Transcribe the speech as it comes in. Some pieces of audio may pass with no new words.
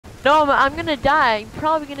No, I'm gonna die. I'm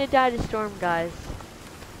probably gonna die to storm, guys.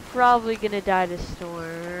 Probably gonna die to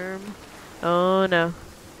storm. Oh no.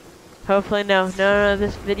 Hopefully no. No,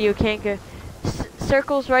 this video can't go.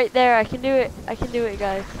 Circle's right there. I can do it. I can do it,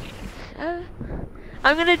 guys.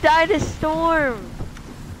 I'm gonna die to storm.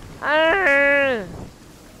 Bruh,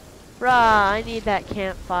 I need that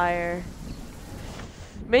campfire.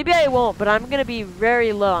 Maybe I won't, but I'm gonna be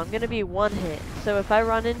very low. I'm gonna be one hit. So if I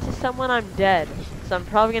run into someone, I'm dead. So I'm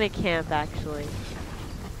probably gonna camp, actually.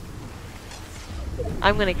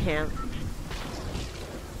 I'm gonna camp.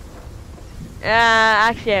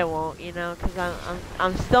 Actually I won't, you know, cause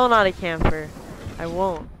I'm still not a camper. I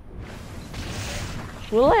won't.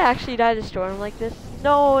 Will I actually die to storm like this?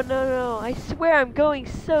 No, no, no. I swear I'm going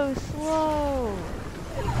so slow.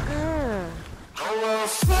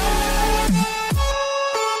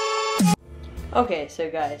 Okay, so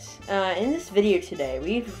guys, in this video today,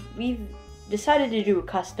 we've decided to do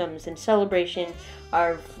customs in celebration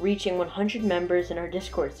of reaching 100 members in our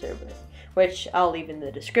Discord server, which I'll leave in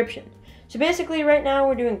the description. So basically, right now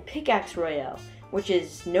we're doing Pickaxe Royale, which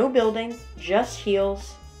is no building, just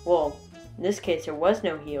heals. Well, in this case, there was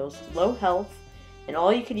no heals, low health, and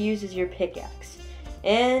all you could use is your pickaxe.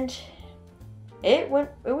 And it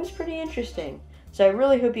was pretty interesting. So I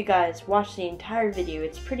really hope you guys watch the entire video.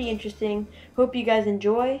 It's pretty interesting. Hope you guys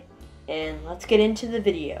enjoy, and let's get into the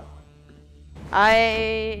video.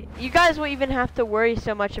 You guys won't even have to worry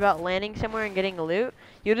so much about landing somewhere and getting loot.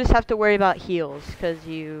 You'll just have to worry about heals, because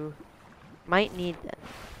you might need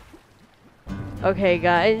them. Okay,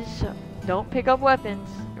 guys, don't pick up weapons.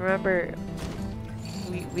 Remember,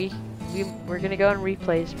 we're gonna go and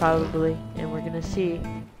replays probably, and we're gonna see.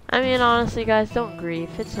 I mean, honestly, guys, don't grieve.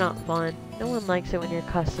 It's not fun. No one likes it when your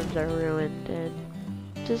customs are ruined, and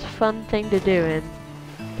it's just a fun thing to do. And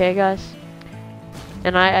okay, guys,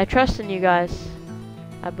 and I trust in you guys.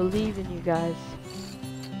 I believe in you guys.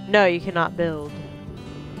 No, you cannot build.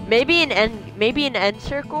 Maybe an end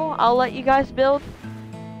circle. I'll let you guys build,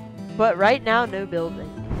 but right now, no building.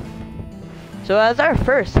 So as our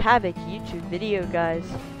first HaVoc YouTube video, guys,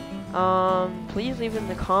 please leave in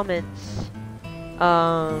the comments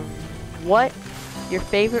what your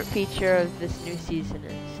favorite feature of this new season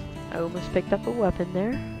is. I almost picked up a weapon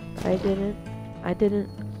there. I didn't.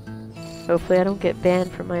 Hopefully I don't get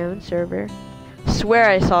banned from my own server. Swear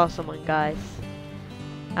I saw someone, guys.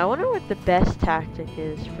 I wonder what the best tactic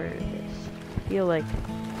is for this. I feel like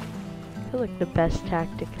the best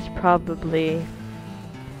tactic is probably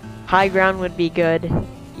high ground would be good.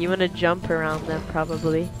 You want to jump around them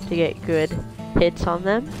probably to get good hits on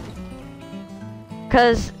them.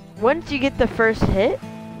 Cause once you get the first hit,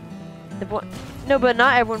 no, but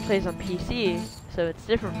not everyone plays on PC, so it's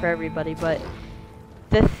different for everybody. But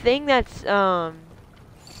the thing that's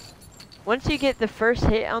once you get the first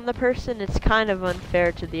hit on the person, it's kind of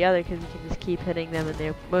unfair to the other because you can just keep hitting them and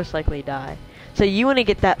they'll most likely die. So you want to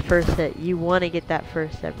get that first hit. You want to get that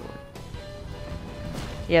first, everyone.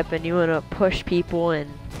 Yep, and you want to push people and,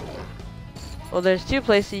 well, there's two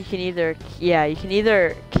places you can either, you can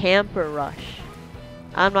either camp or rush.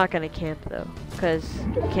 I'm not gonna camp though, because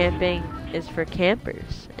camping is for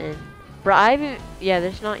campers. And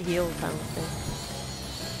there's not heals, I don't think.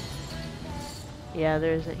 Yeah,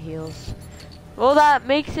 there isn't heals. Well, that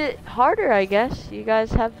makes it harder, I guess. You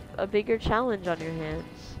guys have a bigger challenge on your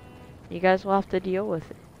hands. You guys will have to deal with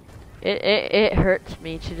it. It hurts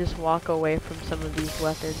me to just walk away from some of these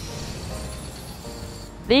weapons.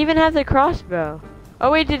 They even have the crossbow.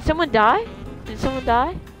 Oh wait, did someone die? Did someone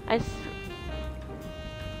die?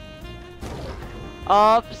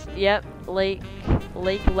 Oops, yep, Lake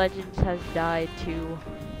Legends has died to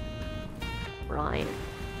Ryan.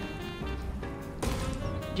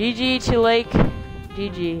 GG to Lake,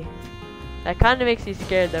 GG. That kind of makes me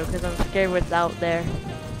scared though, because I'm scared what's out there.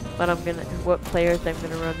 What players I'm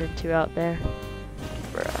gonna run into out there.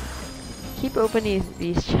 Bruh. Keep opening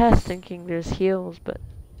these chests thinking there's heals, but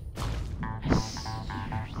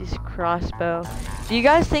this crossbow. Do you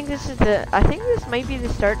guys think this is I think this might be the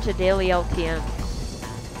start to daily LTM.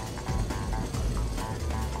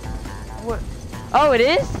 What? Oh, it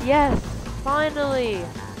is? Yes. Finally.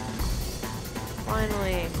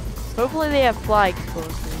 Finally. Hopefully they have fly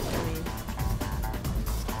explosives. I mean,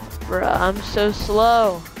 bruh, I'm so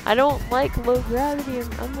slow. I don't like low gravity.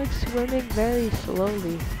 I'm like swimming very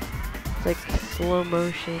slowly. It's like slow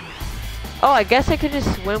motion. Oh, I guess I could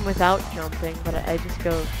just swim without jumping, but I just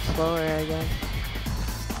go slower, I guess.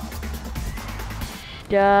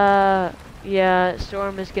 Yeah,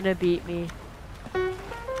 Storm is gonna beat me.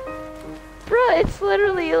 Bruh, it's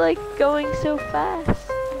literally like going so fast.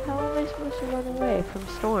 How am I supposed to run away from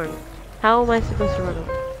Storm? How am I supposed to run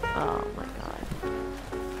away? Oh my god.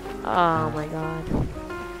 Oh my god.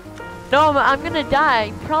 No, I'm gonna die.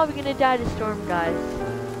 I'm probably gonna die to storm, guys.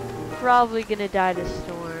 Probably gonna die to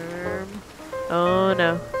storm. Oh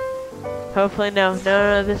no. Hopefully no.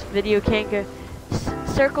 No, this video can't go.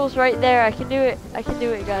 Circles right there. I can do it. I can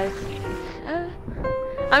do it, guys.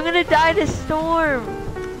 I'm gonna die to storm.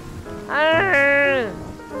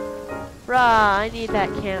 Bruh, I need that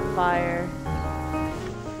campfire.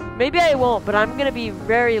 Maybe I won't, but I'm gonna be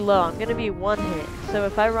very low. I'm gonna be one hit. So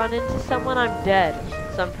if I run into someone, I'm dead.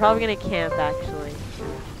 So I'm probably gonna camp, actually.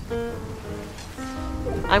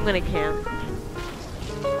 I'm gonna camp.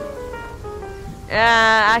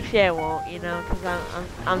 Actually I won't, you know, because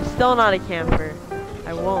I'm still not a camper.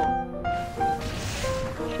 I won't.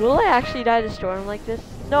 Will I actually die to storm like this?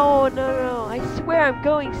 No, no, no. I swear I'm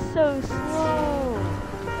going so slow.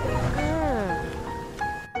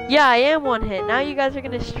 Yeah, I am one hit. Now you guys are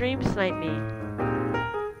gonna stream snipe me.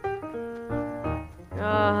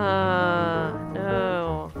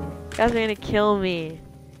 No. You guys are gonna kill me.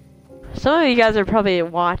 Some of you guys are probably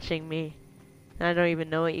watching me. I don't even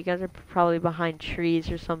know it. You guys are probably behind trees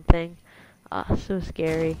or something. So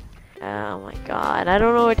scary. Oh my god. I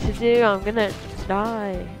don't know what to do. I'm gonna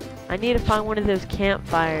die. I need to find one of those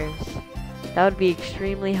campfires. That would be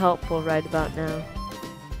extremely helpful right about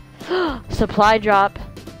now. Supply drop.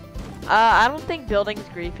 I don't think building's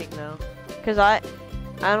griefing though. Because I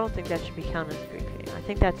don't think that should be counted as griefing. I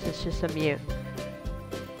think that's just a mute.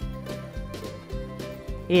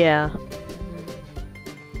 Yeah.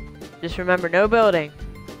 Just remember, no building.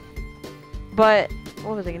 But,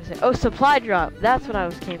 what was I gonna say? Oh, supply drop. That's what I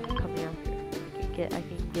was coming after. I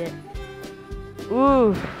can get.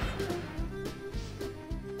 Ooh.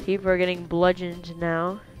 People are getting bludgeoned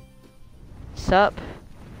now. Sup?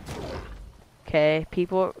 Okay,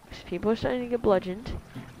 people are starting to get bludgeoned.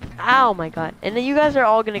 Ow, my god. And then you guys are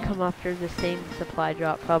all gonna come after the same supply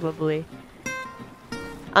drop, probably.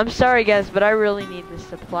 I'm sorry, guys, but I really need this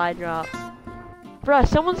supply drop. Bruh,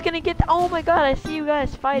 someone's gonna get. Oh my god, I see you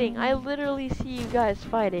guys fighting. I literally see you guys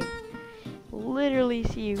fighting. Literally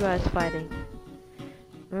see you guys fighting.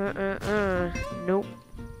 Nope.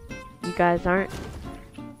 You guys aren't.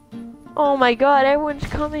 Oh my god, everyone's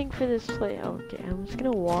coming for this play. Okay, I'm just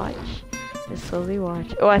gonna watch. Just slowly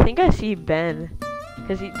watch. Oh, I think I see Ben.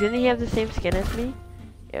 Because didn't he have the same skin as me?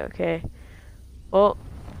 Yeah, okay. Well.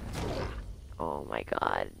 Oh my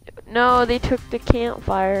god. No, they took the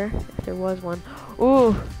campfire. If there was one.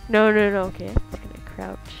 Ooh. No. Okay, I'm just gonna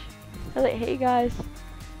crouch. I was like, hey guys.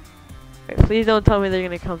 Right, please don't tell me they're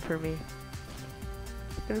gonna come for me.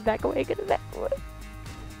 Gonna back away, gonna back away.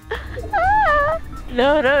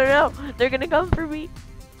 No. They're gonna come for me.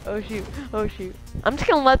 Oh shoot. I'm just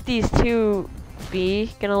gonna let these two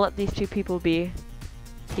be. Gonna let these two people be.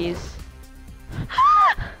 Peace.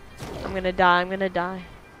 I'm gonna die.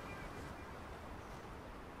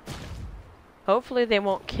 Hopefully they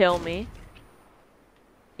won't kill me.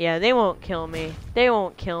 Yeah, they won't kill me.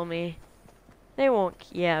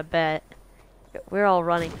 Yeah, bet. We're all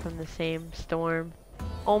running from the same storm.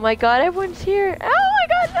 Oh my god, everyone's here. Oh my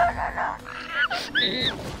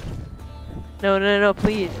god, no,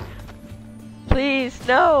 please. Please,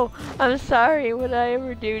 no. I'm sorry. What did I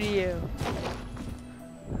ever do to you?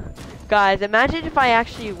 Guys, imagine if I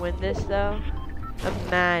actually win this, though.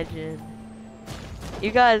 Imagine.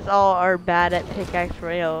 You guys all are bad at Pickaxe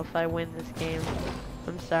Royale if I win this game.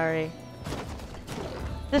 I'm sorry.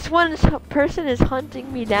 This one person is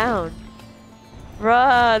hunting me down.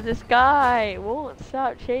 Bruh, this guy won't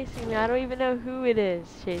stop chasing me. I don't even know who it is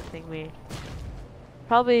chasing me.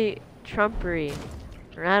 Probably Trumpery.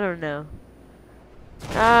 Or I don't know.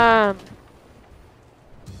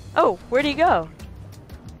 Oh, where'd he go?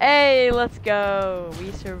 Hey, let's go.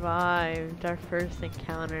 We survived our first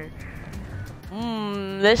encounter.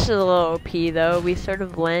 This is a little OP though. We sort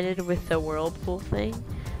of landed with the whirlpool thing.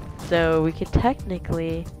 So we could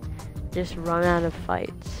technically just run out of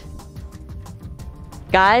fights.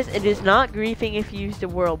 Guys, it is not griefing if you use the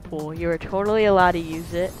whirlpool. You are totally allowed to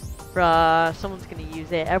use it. Bruh, someone's gonna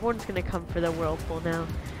use it. Everyone's gonna come for the whirlpool now.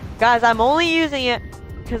 Guys, I'm only using it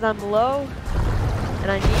because I'm low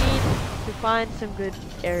and I need to find some good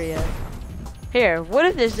area. Here, what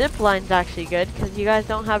if the zip line's actually good? Because you guys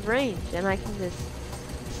don't have range and I can just...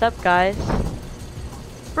 What's up, guys?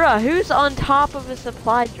 Bruh, who's on top of a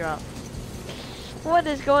supply drop? What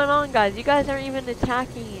is going on, guys? You guys aren't even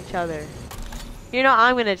attacking each other. You know,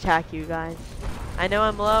 I'm gonna attack you guys. I know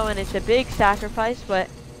I'm low and it's a big sacrifice, but...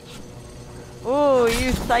 Ooh,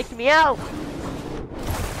 you psyched me out!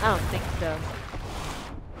 I don't think so.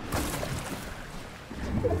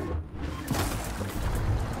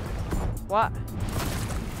 What?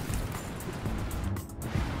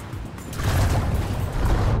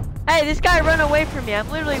 Hey, this guy run away from me. I'm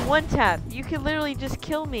literally one tap. You can literally just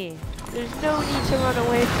kill me. There's no need to run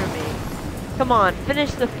away from me. Come on,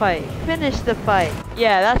 finish the fight. Finish the fight.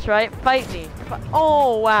 Yeah, that's right. Fight me.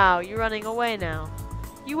 Oh, wow. You're running away now.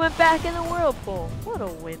 You went back in the whirlpool. What a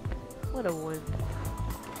wimp. What a wimp.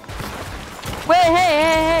 Wait,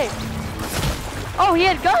 hey. Oh, he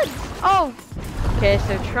had guns. Oh. Okay,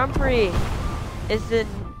 so Trumpery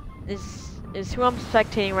is who I'm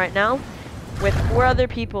spectating right now, with 4 other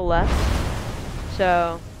people left.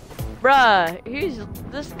 So, bruh,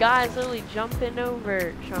 this guy's literally jumping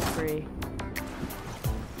over Trumpery.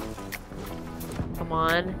 Come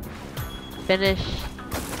on, finish.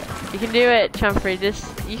 You can do it, Trumpery.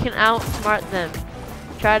 You can outsmart them.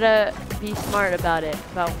 Try to be smart about it.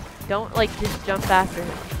 Don't like just jump after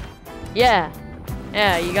him. Yeah,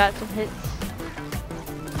 you got some hits.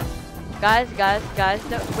 Guys,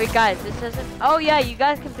 no, wait, guys, this isn't. Oh yeah, you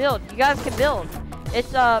guys can build.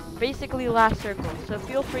 It's basically last circle, so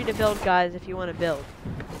feel free to build, guys, if you want to build.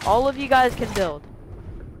 All of you guys can build.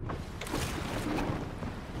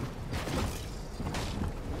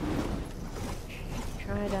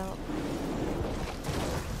 Try it out.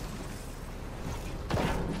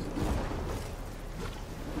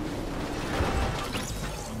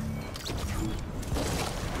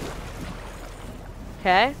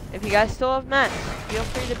 Okay, if you guys still have mats, feel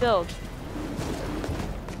free to build.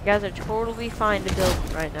 You guys are totally fine to build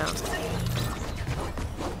right now.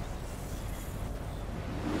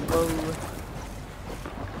 Whoa.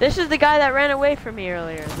 This is the guy that ran away from me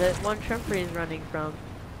earlier, that one Trumpery is running from.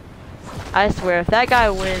 I swear, if that guy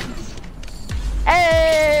wins...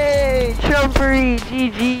 Hey! Trumpery!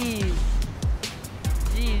 GG's!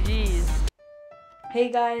 GG's.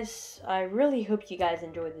 Hey guys, I really hope you guys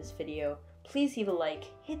enjoyed this video. Please leave a like,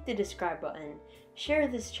 hit the subscribe button, share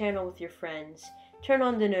this channel with your friends, turn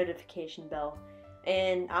on the notification bell,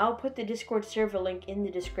 and I'll put the Discord server link in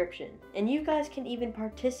the description. And you guys can even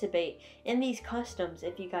participate in these customs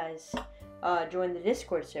if you guys join the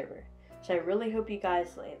Discord server. So I really hope you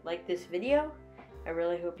guys like this video. I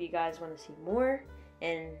really hope you guys want to see more,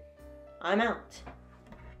 and I'm out.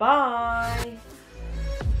 Bye!